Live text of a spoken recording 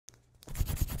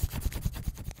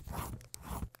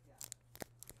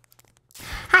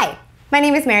My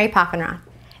name is Mary Poffenroth,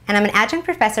 and I'm an adjunct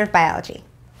professor of biology.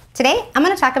 Today, I'm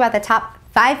going to talk about the top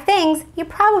 5 things you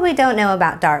probably don't know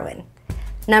about Darwin.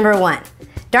 Number 1,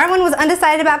 Darwin was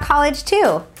undecided about college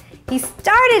too. He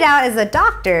started out as a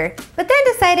doctor, but then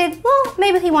decided, well,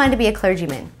 maybe he wanted to be a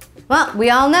clergyman. Well, we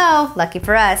all know, lucky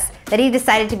for us, that he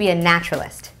decided to be a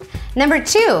naturalist. Number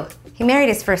 2, he married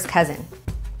his first cousin.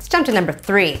 Let's jump to number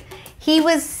 3. He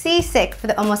was seasick for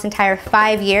the almost entire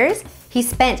 5 years he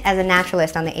spent as a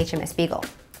naturalist on the HMS Beagle.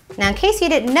 Now, in case you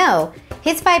didn't know,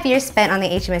 his 5 years spent on the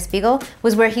HMS Beagle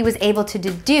was where he was able to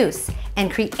deduce and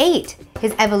create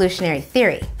his evolutionary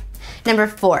theory. Number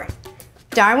 4,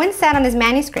 Darwin sat on his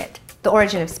manuscript, The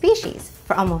Origin of Species,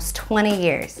 for almost 20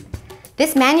 years.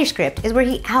 This manuscript is where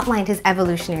he outlined his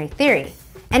evolutionary theory,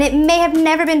 and it may have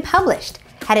never been published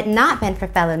had it not been for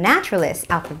fellow naturalist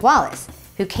Alfred Wallace,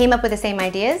 who came up with the same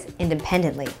ideas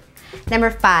independently. Number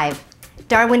 5,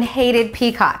 Darwin hated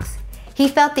peacocks. He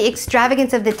felt the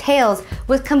extravagance of the tails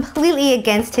was completely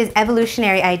against his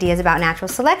evolutionary ideas about natural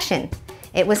selection.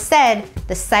 It was said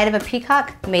the sight of a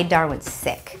peacock made Darwin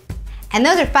sick. And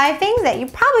those are 5 things that you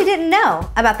probably didn't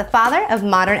know about the father of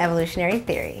modern evolutionary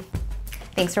theory.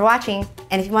 Thanks for watching,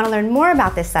 and if you want to learn more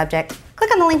about this subject,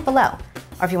 click on the link below.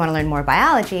 Or if you want to learn more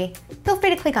biology, feel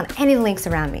free to click on any of the links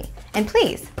around me. And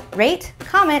please, rate,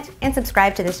 comment, and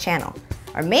subscribe to this channel.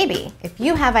 Or maybe, if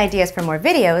you have ideas for more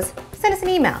videos, send us an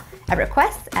email at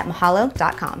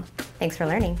requests@mahalodotcom. Thanks for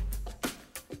learning.